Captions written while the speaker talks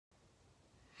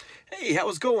Hey,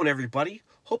 how's it going, everybody?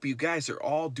 Hope you guys are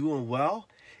all doing well.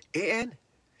 And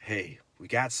hey, we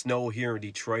got snow here in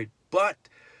Detroit, but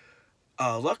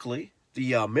luckily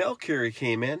the mail carrier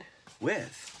came in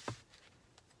with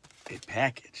a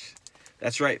package.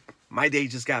 That's right, my day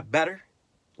just got better.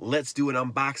 Let's do an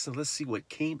unboxing. Let's see what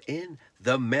came in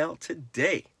the mail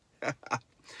today.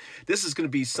 This is going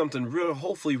to be something real,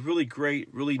 hopefully really great,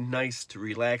 really nice to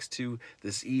relax to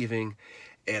this evening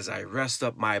as I rest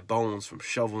up my bones from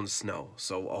shoveling snow.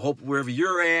 So I hope wherever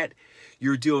you're at,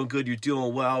 you're doing good, you're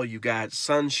doing well. You got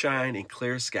sunshine and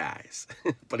clear skies.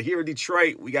 But here in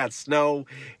Detroit, we got snow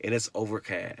and it's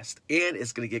overcast. And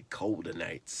it's going to get cold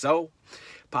tonight. So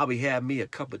probably have me a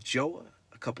cup of joe,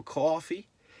 a cup of coffee,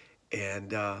 and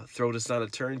throw this on a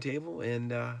turntable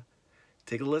and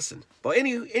take a listen. But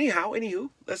anywho,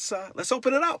 let's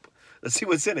open it up. Let's see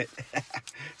what's in it.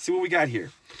 See what we got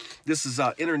here. This is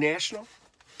international.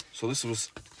 So this was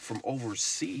from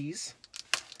overseas.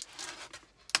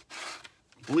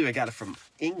 I believe I got it from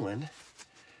England.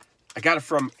 I got it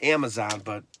from Amazon,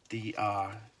 but the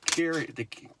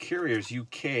carrier's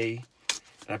UK, and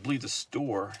I believe the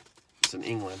store is in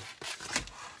England.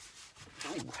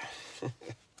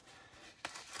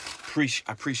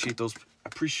 I appreciate those. I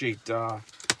appreciate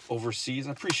overseas.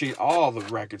 I appreciate all the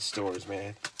record stores,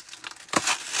 man.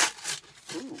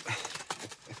 Ooh.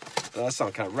 Oh, that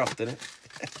sounded kind of rough, didn't it?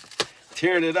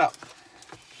 Tearing it up.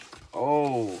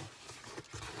 Oh,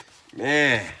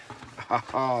 man.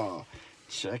 Oh,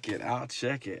 check it out.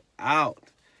 Check it out.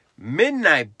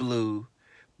 Midnight Blue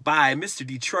by Mr.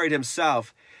 Detroit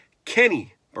himself,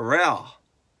 Kenny Burrell.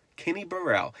 Kenny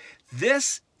Burrell.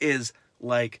 This is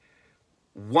like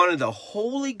one of the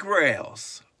holy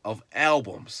grails of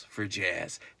albums for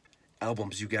jazz.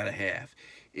 Albums you gotta have.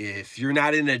 If you're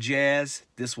not into jazz,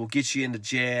 this will get you into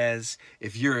jazz.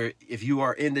 If you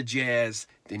are into jazz,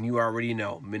 then you already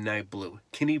know Midnight Blue,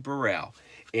 Kenny Burrell.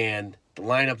 And the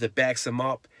lineup that backs him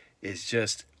up is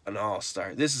just an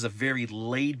all-star. This is a very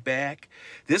laid back.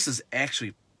 This is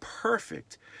actually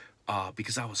perfect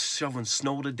because I was shoveling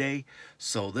snow today.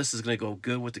 So this is going to go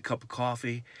good with a cup of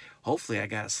coffee. Hopefully I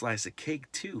got a slice of cake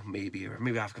too, maybe. Or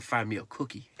maybe I can find me a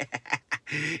cookie.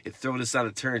 And throw this on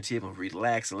a turntable and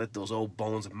relax and let those old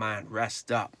bones of mine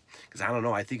rest up. Because I don't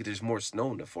know, I think there's more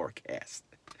snow in the forecast.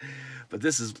 But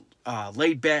this is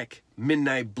laid back,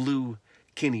 Midnight Blue,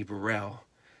 Kenny Burrell.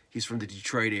 He's from the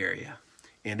Detroit area.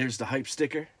 And there's the hype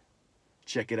sticker.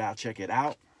 Check it out, check it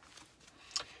out.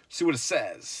 See what it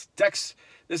says.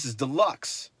 This is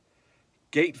Deluxe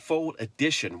Gatefold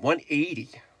Edition 180.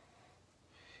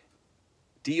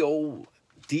 DOL.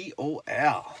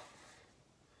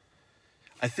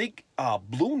 I think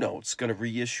Blue Note's going to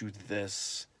reissue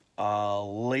this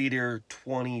later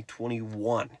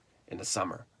 2021 in the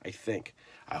summer, I think.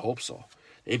 I hope so.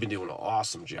 They've been doing an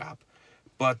awesome job.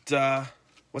 But,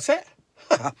 what's that?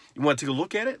 You want to take a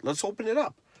look at it? Let's open it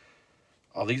up.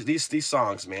 Oh, these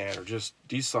songs, man,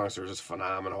 these songs are just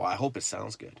phenomenal. I hope it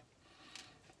sounds good.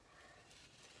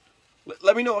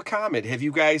 Let me know a comment. Have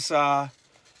you guys, do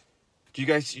you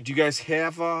guys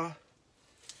have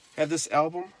this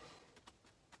album?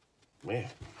 Man,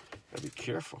 gotta be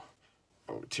careful.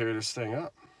 I'm gonna tear this thing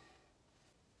up.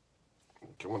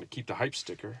 I want to keep the hype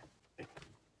sticker.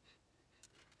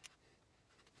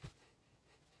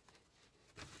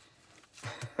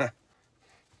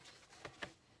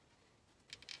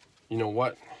 You know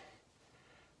what?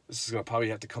 This is gonna probably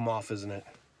have to come off, isn't it?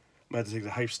 I'm gonna have to take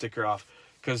the hype sticker off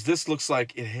because this looks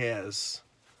like it has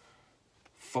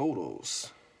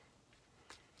photos.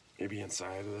 Maybe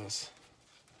inside of this.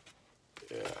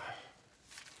 Yeah.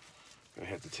 I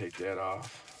have to take that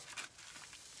off.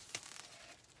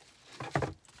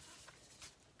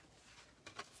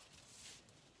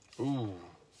 Ooh.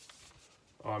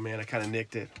 Oh man, I kind of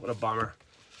nicked it. What a bummer.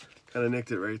 Kind of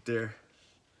nicked it right there.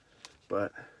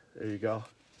 But there you go.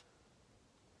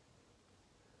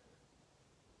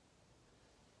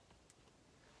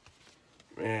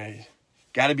 Man,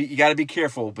 you gotta be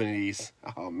careful opening these.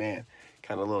 Oh man,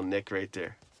 kind of a little nick right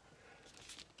there.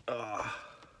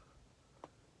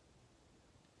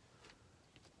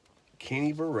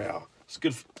 Kenny Burrell. It's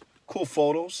good, cool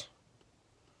photos.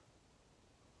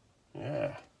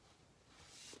 Yeah.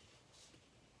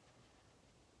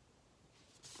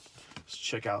 Let's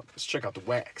check out the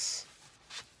wax.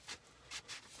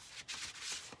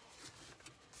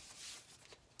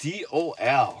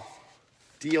 DOL.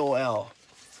 DOL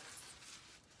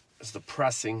is the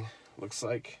pressing, looks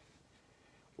like.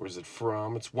 Where's it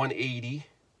from? It's 180.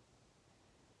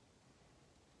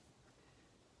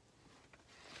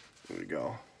 There we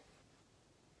go.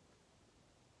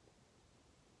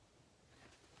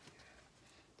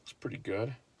 It's pretty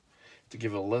good. to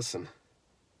give it a listen.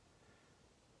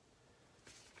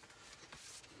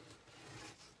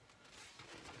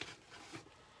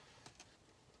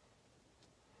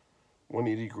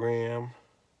 $180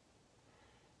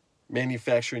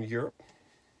 manufactured in Europe.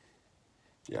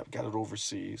 Yep, got it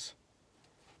overseas.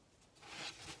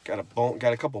 Got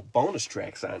a couple bonus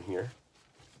tracks on here.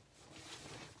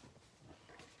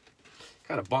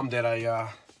 Kind of bummed that I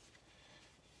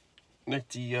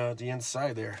nicked the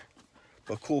inside there,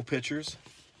 but cool pictures.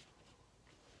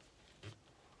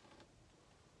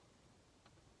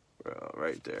 Well,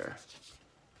 right there.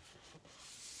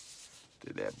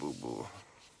 Did that boo boo.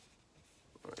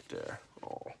 Right there.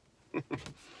 Oh.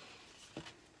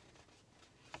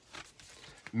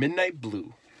 Midnight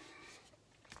Blue.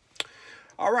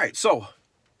 All right, so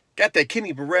got that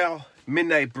Kenny Burrell,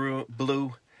 Midnight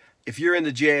Blue. If you're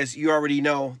into jazz, you already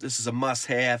know this is a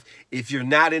must-have. If you're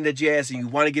not into jazz and you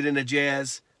want to get into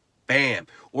jazz, bam.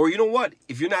 Or you know what?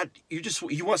 If you're not,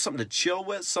 you want something to chill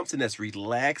with, something that's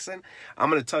relaxing.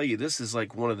 I'm going to tell you, this is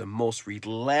like one of the most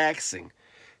relaxing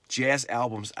jazz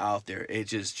albums out there.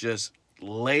 It's just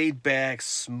laid back,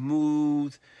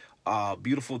 smooth,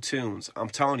 beautiful tunes. I'm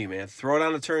telling you, man, throw it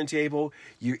on the turntable.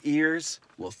 Your ears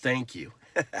will thank you.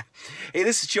 Hey,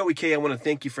 this is Joey K. I want to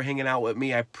thank you for hanging out with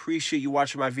me. I appreciate you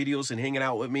watching my videos and hanging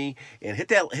out with me. And hit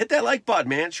that like button,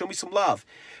 man. Show me some love.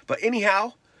 But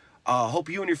anyhow, hope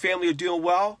you and your family are doing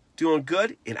well, doing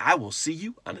good, and I will see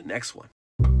you on the next one.